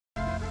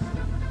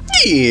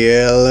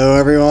Hello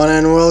everyone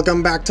and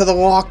welcome back to the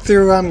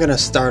walkthrough. I'm gonna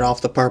start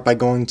off the part by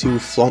going to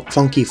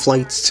Funky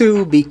Flights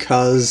 2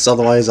 because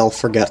otherwise I'll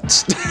forget.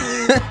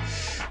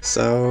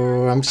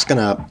 So I'm just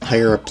gonna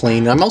hire a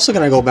plane. I'm also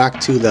gonna go back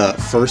to the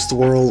first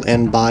world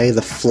and buy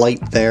the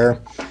flight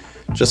there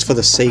just for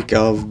the sake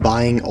of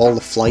buying all the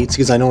flights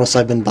because I noticed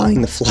I've been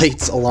buying the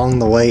flights along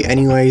the way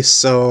anyway,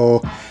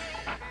 so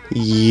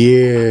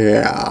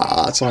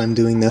yeah, that's why I'm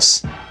doing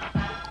this.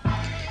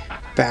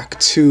 Back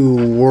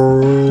to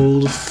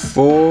World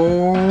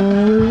 4...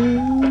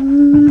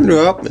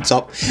 Oh, it's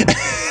up.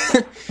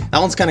 That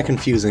one's kind of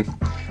confusing.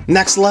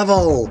 Next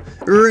level!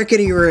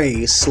 Rickety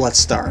Race! Let's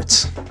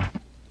start.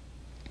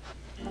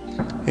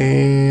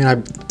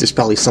 And there's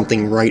probably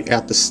something right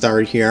at the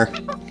start here.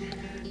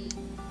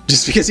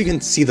 Just because you can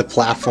see the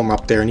platform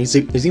up there, and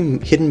there's even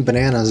hidden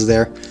bananas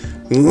there.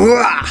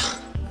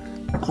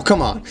 Oh,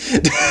 come on.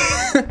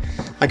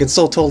 I can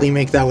so totally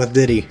make that with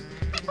Diddy.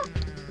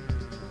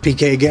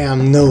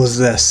 PkGam knows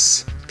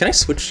this. Can I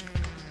switch?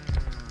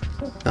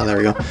 Oh, there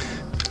we go.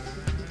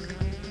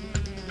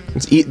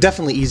 It's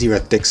definitely easier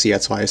at Dixie,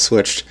 that's why I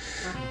switched.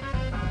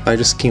 I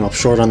just came up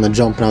short on the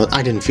jump, and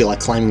I didn't feel like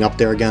climbing up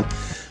there again.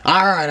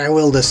 Alright, I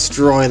will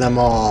destroy them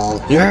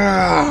all.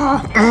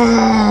 Yeah!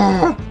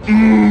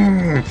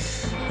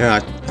 Yeah, I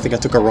think I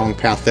took a wrong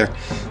path there.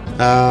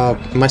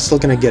 Am I still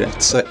gonna get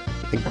it? So,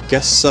 I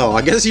guess so.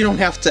 I guess you don't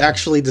have to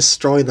actually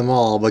destroy them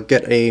all, but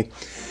get a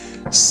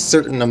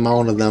certain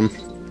amount of them.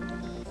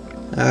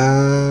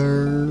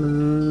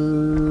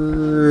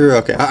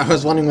 Okay, I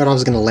was wondering what I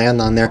was gonna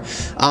land on there.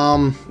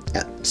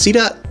 See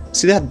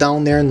that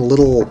down there in the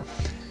little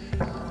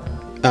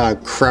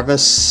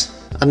crevice?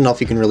 I don't know if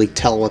you can really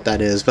tell what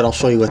that is, but I'll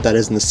show you what that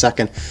is in a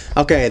second.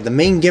 Okay, the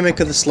main gimmick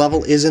of this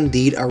level is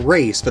indeed a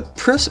race, but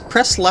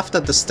press left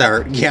at the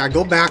start. Yeah,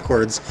 go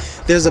backwards.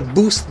 There's a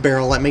boost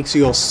barrel that makes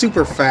you go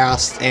super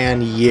fast,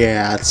 and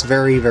yeah, it's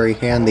very, very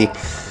handy.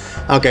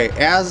 Okay,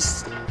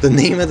 as the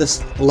name of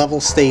this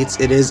level states,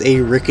 it is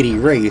a rickety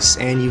race,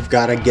 and you've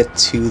got to get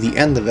to the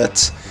end of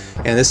it.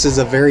 And this is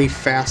a very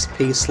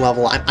fast-paced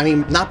level. I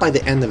mean, not by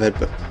the end of it,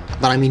 but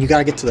I mean, you got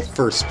to get to the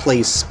first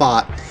place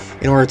spot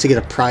in order to get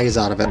a prize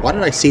out of it. Why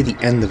did I say the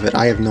end of it?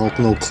 I have no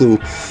clue.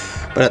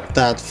 But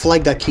that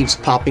flag that keeps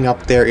popping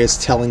up there is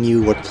telling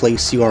you what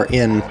place you are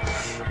in.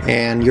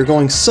 And you're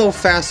going so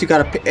fast, you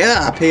got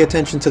to pay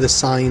attention to the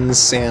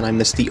signs, and I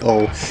missed the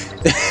O.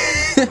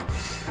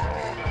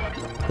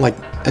 Like,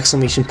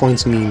 exclamation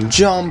points mean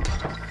jump.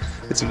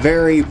 It's a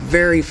very,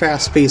 very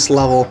fast-paced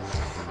level.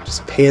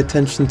 Just pay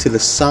attention to the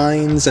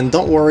signs, and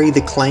don't worry,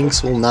 the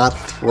Clanks will not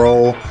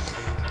throw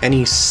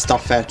any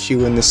stuff at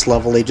you in this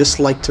level. They just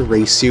like to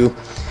race you.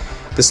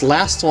 This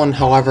last one,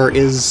 however,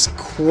 is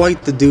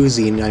quite the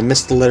doozy, and I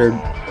missed the letter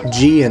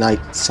G, and I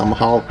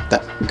somehow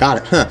got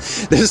it. Huh.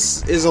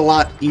 This is a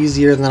lot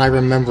easier than I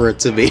remember it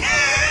to be.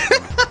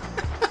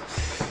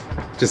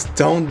 Just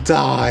don't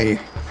die.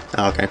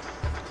 Okay.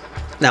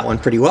 That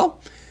went pretty well.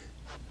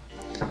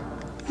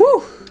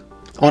 Whew!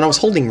 Oh, and I was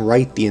holding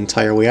right the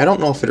entire way. I don't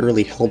know if it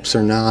really helps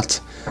or not.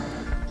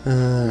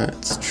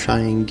 Let's try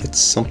and get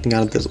something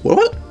out of this.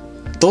 What?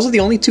 Those are the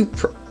only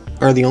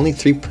only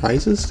three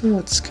prizes?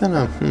 That's kind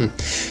of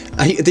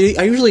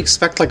I usually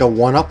expect like a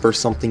 1-up or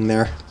something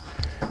there.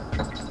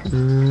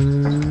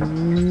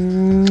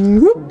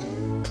 Whoop.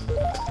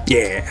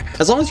 Yeah.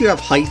 As long as you have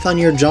height on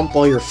your jump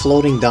while you're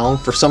floating down,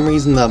 for some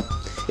reason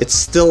it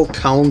still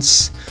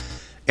counts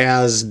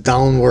as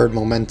downward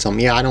momentum.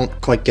 Yeah, I don't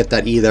quite get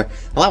that either.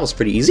 Well, that was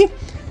pretty easy.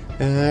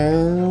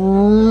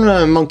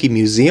 Monkey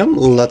Museum,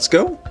 let's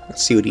go.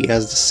 Let's see what he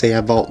has to say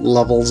about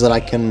levels that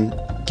I can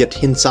get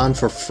hints on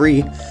for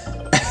free.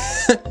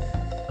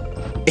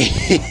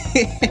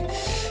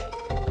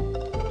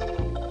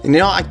 You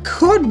know, I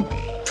could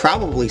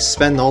probably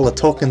spend all the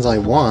tokens I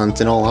want,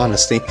 in all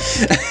honesty.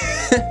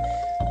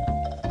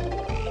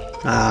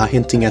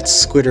 Hinting at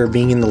Squitter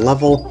being in the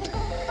level.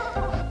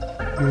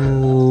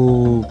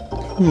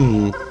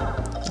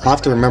 I'll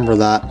have to remember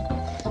that,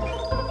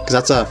 because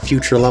that's a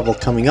future level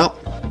coming up.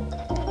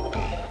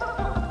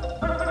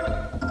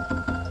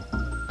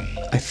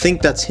 I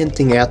think that's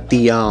hinting at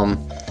the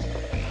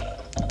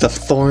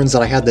thorns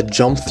that I had to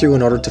jump through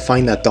in order to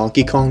find that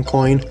Donkey Kong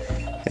coin,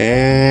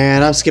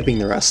 and I'm skipping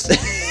the rest.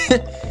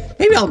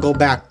 Maybe I'll go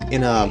back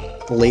in a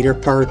later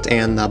part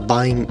and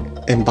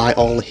buy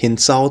all the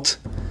hints out,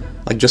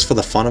 like just for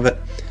the fun of it.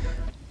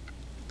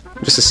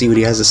 Just to see what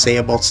he has to say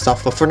about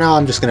stuff, but for now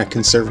I'm just going to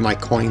conserve my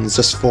coins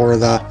just for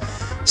the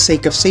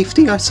sake of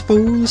safety, I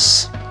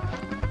suppose.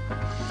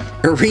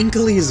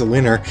 Wrinkly is the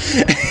winner.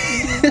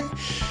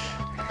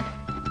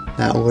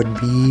 That would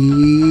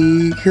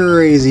be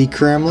Krazy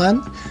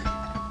Kremland.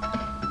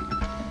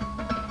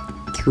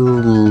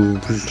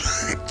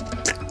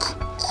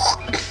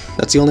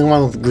 That's the only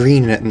one with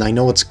green in it, and I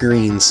know it's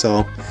green,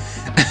 so...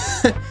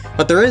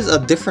 But there is a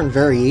different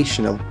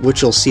variation of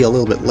which you'll see a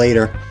little bit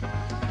later.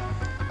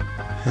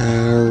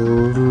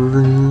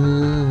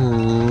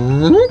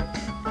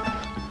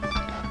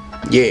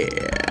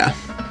 Yeah.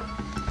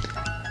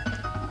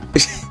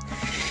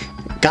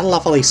 Gotta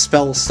love how they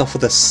spell stuff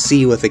with a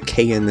C with a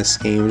K in this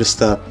game.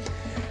 Just a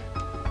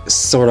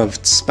sort of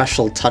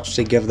special touch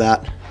to give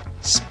that.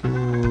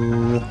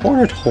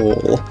 Hornet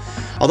hole.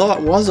 Although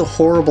it was a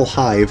horrible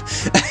hive.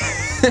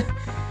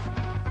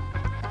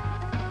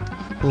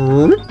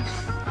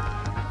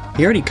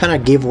 He already kind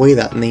of gave away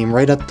that name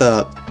right at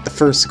the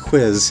first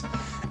quiz.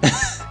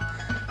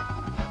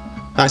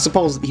 I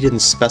suppose he didn't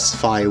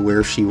specify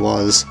where she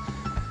was.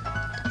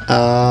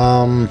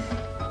 I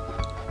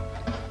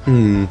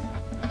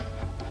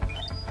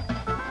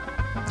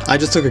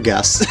just took a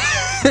guess.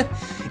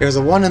 It was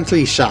a 1 in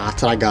 3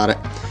 shot, and I got it.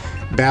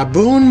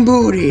 Baboon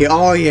booty!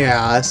 Oh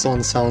yeah, this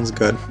one sounds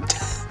good.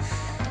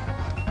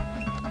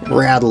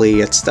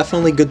 Radley, it's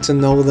definitely good to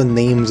know the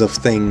names of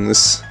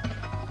things.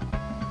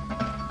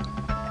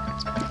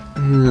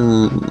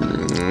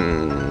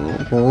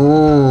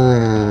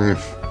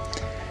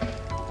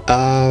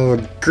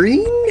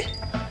 Green?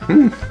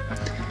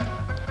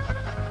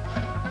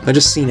 I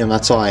just seen him,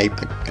 that's why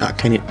I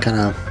kind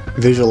of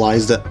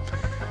visualized it.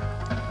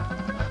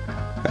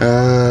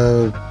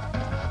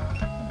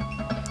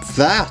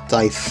 That,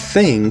 I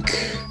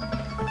think...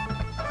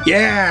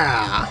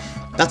 Yeah!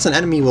 That's an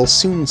enemy we'll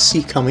soon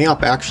see coming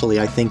up, actually,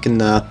 I think, in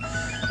the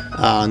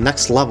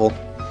next level.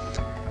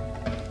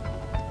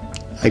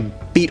 I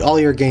beat all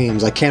your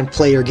games. I can't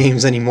play your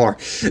games anymore.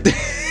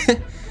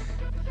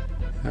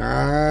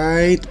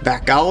 Alright,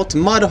 back out.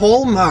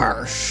 Mudhole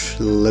Marsh.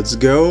 Let's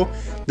go.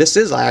 This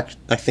is, I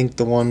think,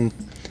 the one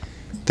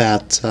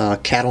that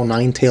Cat O'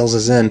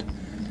 is in.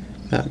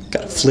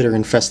 Got a flitter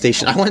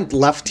infestation. I went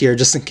left here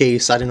just in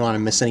case. I didn't want to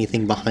miss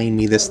anything behind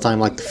me this time,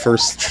 like the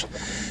first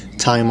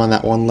time on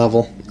that one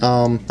level.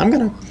 I'm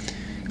gonna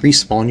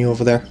respawn you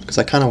over there, because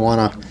I kind of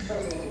want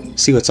to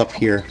see what's up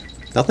here.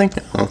 Nothing?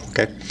 Oh,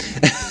 okay.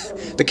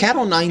 The Cat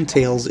O'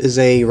 is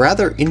a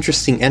rather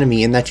interesting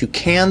enemy in that you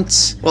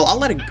can't... Well, I'll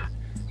let it...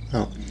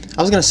 Oh,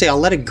 I was gonna say I'll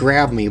let it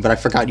grab me, but I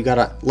forgot. You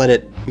gotta let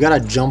it... You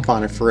gotta jump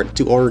on it for it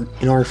to...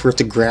 in order for it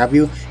to grab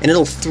you, and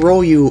it'll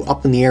throw you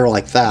up in the air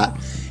like that.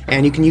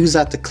 And you can use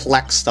that to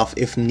collect stuff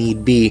if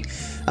need be.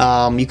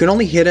 You can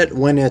only hit it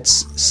when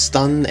it's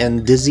stunned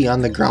and dizzy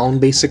on the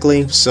ground,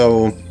 basically.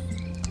 So,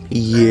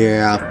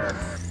 yeah.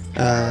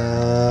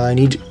 I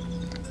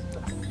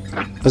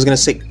was gonna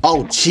say,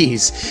 oh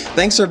jeez,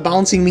 thanks for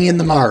bouncing me in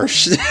the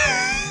marsh.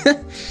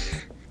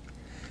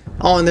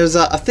 Oh, and there's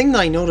a thing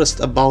that I noticed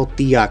about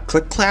the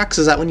click-clacks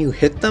is that when you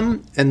hit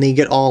them and they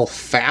get all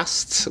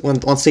fast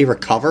once they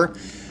recover,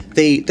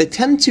 they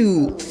tend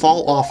to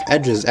fall off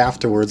edges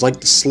afterwards.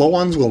 Like the slow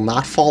ones will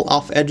not fall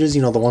off edges,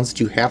 you know, the ones that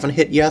you haven't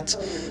hit yet,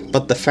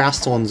 but the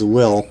fast ones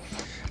will.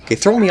 Okay,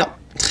 throw me up.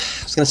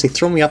 I was gonna say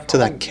throw me up to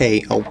that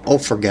K. Oh,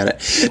 forget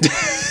it.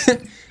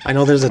 I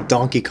know there's a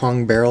Donkey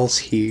Kong barrels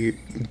here.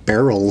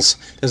 There's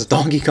a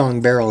Donkey Kong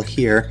barrel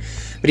here.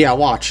 But yeah,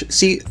 watch.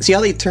 See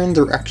how they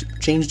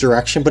change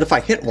direction? But if I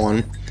hit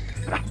one,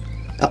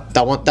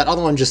 that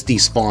other one just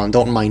despawned.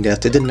 Don't mind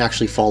it. It didn't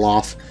actually fall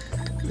off.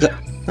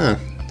 Huh.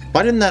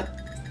 Why didn't that...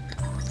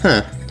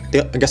 Huh.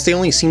 I guess they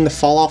only seem to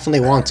fall off when they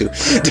want to.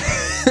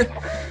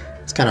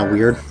 It's kind of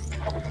weird.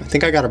 I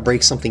think I gotta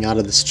break something out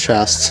of this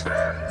chest.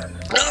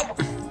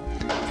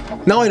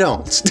 No, I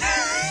don't.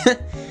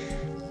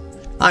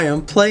 I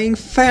am playing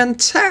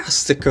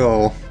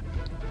Fantastico.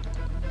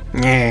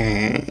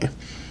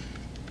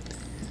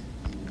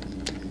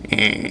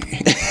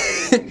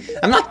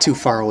 I'm not too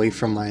far away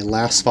from my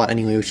last spot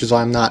anyway, which is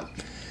why I'm not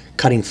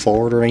cutting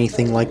forward or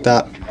anything like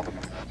that.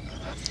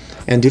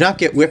 And do not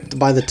get whipped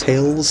by the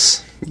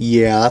tails.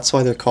 Yeah, that's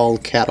why they're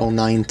called Cat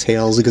O'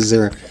 Tails, because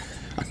they're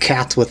a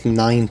cat with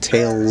 9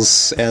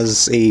 tails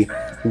as a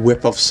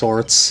whip of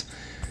sorts.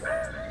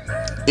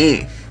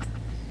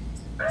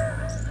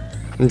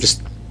 I'm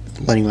just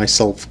letting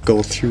myself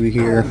go through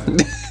here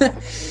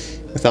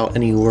without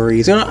any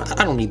worries. You know,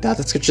 I don't need that.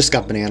 That's just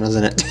got bananas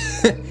in it.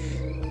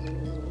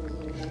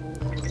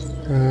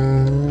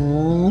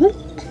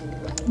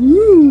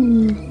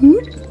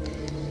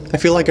 I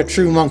feel like a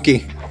true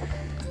monkey.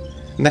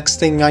 Next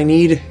thing I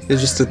need is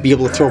just to be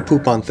able to throw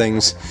poop on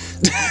things.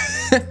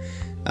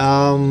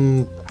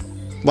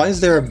 Why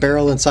is there a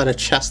barrel inside a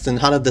chest, and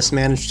how did this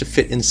manage to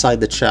fit inside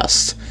the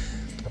chest?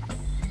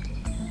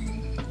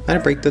 Can I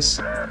break this?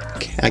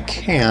 I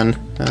can.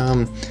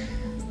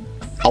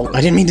 Oh,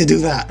 I didn't mean to do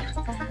that.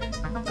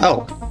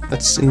 Oh,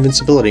 that's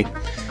invincibility.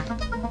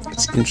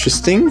 That's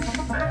interesting.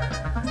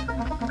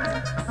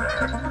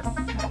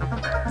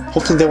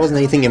 Hopefully there wasn't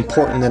anything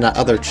important in that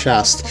other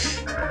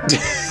chest.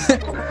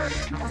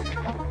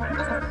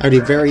 I'd be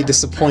very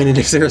disappointed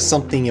if there was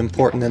something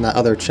important in that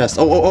other chest.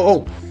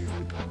 Oh!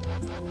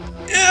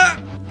 Yeah!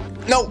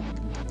 No!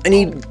 I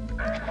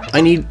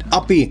need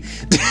uppy.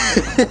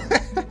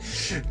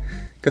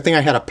 Good thing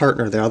I had a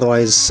partner there,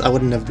 otherwise I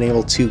wouldn't have been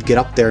able to get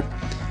up there.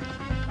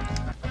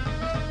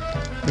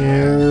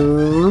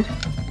 Oh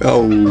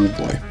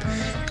boy.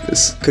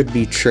 This could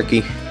be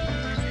tricky.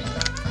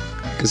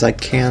 Because I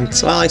can't...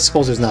 Well, I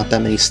suppose there's not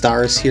that many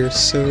stars here,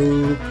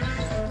 so...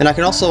 And I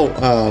can also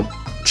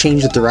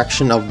change the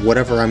direction of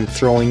whatever I'm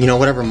throwing, you know,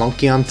 whatever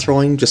monkey I'm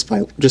throwing, just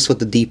with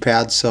the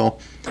D-pad. So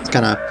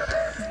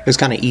it was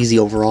kind of easy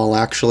overall,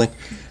 actually.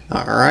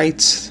 All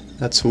right,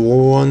 that's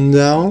one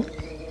down.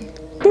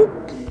 Boop.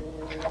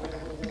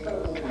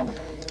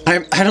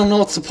 I don't know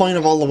what's the point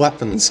of all the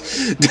weapons.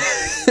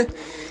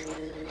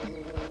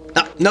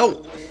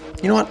 No,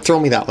 you know what? Throw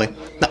me that way.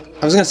 No,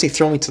 I was gonna say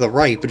throw me to the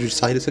right, but you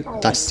decided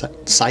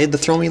to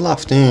throw me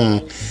left.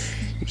 You're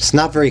just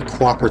not very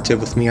cooperative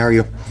with me, are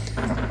you?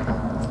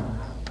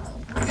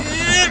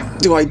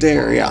 Do I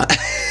dare? Yeah.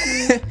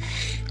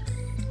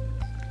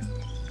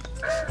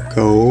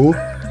 Go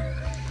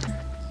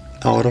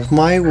out of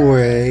my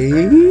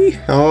way.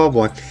 Oh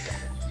boy.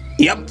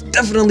 Yep,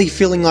 definitely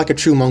feeling like a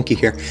true monkey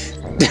here.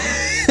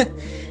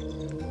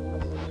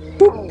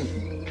 Boop.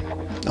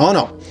 Oh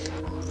no.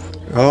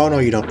 Oh no,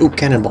 you don't. Ooh,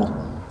 cannonball.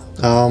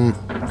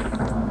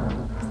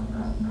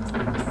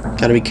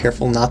 Gotta be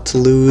careful not to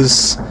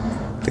lose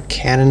the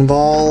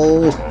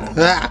cannonball.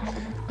 Ah.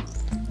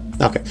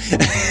 Okay.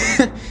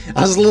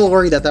 I was a little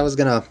worried that I was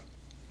gonna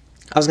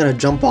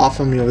jump off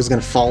him and it was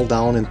gonna fall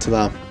down into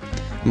the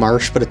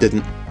marsh, but it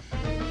didn't.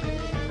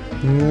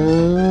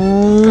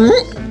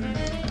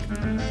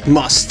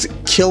 Must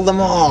kill them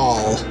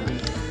all.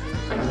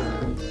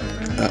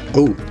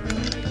 Oh.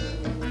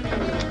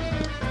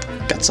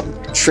 Got some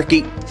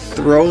tricky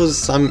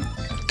throws. I'm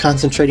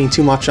concentrating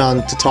too much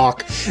on to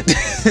talk.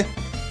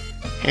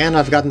 And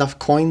I've got enough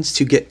coins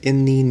to get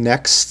in the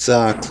next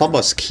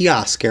Clubhouse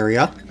kiosk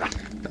area.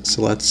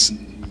 So let's...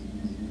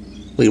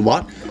 Wait,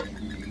 what?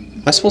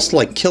 Am I supposed to,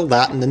 like, kill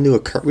that and then do a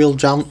cartwheel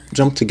jump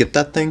to get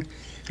that thing?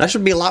 And I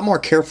should be a lot more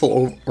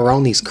careful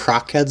around these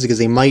crockheads because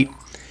they might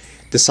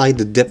decide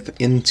to dip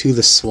into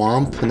the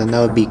swamp, and then that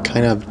would be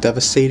kind of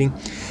devastating.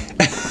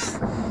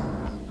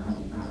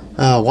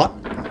 What?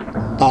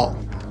 Oh.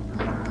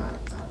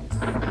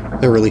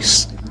 They're really...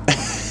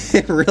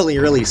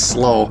 really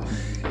slow.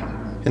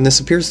 And this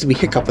appears to be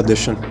Hiccup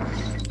edition.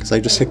 Because I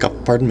just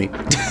hiccup, pardon me.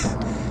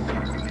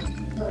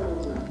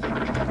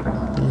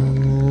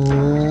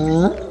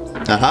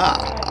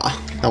 Aha!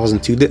 That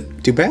wasn't too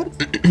bad.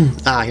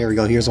 Ah, here we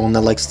go. Here's one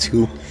that likes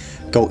to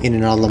go in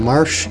and out of the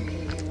marsh.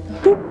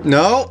 Boop.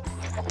 No!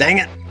 Dang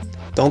it!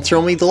 Don't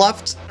throw me to the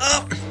left.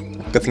 Oh.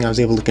 Good thing I was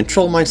able to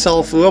control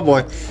myself. Oh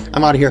boy,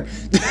 I'm out of here.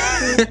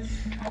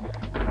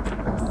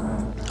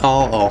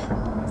 Oh.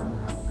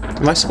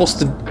 Am I supposed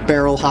to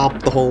barrel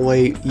hop the whole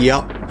way?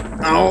 Yup.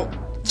 Oh,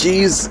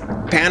 jeez.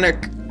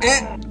 Panic.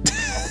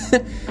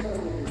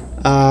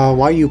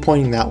 Why are you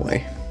pointing that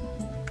way?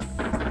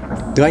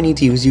 Do I need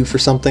to use you for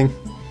something?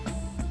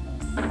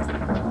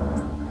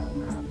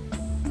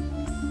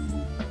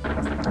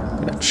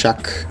 Gonna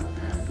check.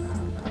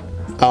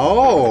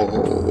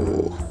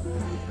 Oh.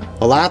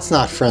 Well, that's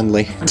not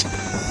friendly.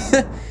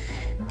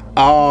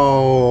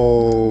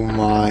 Oh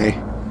my.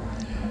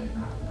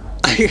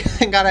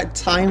 I gotta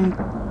time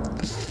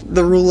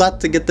the roulette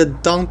to get the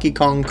Donkey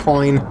Kong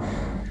coin.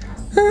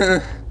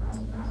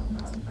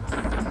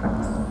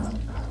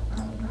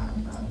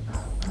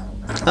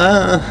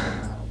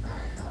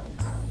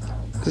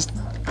 Just...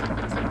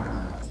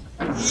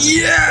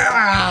 Yeah!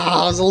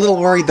 I was a little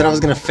worried that I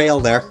was gonna fail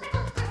there.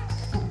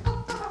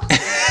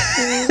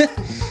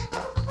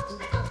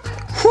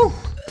 Whew.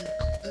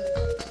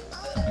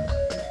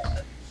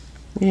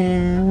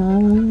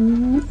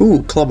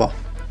 Ooh, clubber.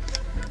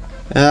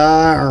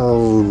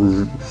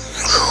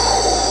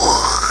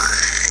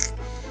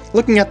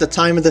 Looking at the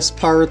time of this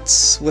part,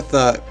 with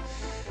the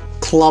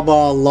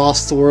Clubba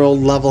Lost World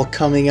level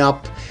coming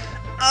up,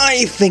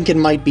 I think it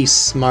might be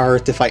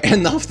smart if I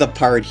end off the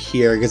part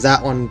here, because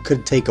that one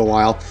could take a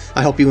while.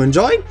 I hope you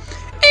enjoyed,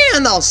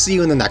 and I'll see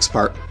you in the next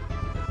part.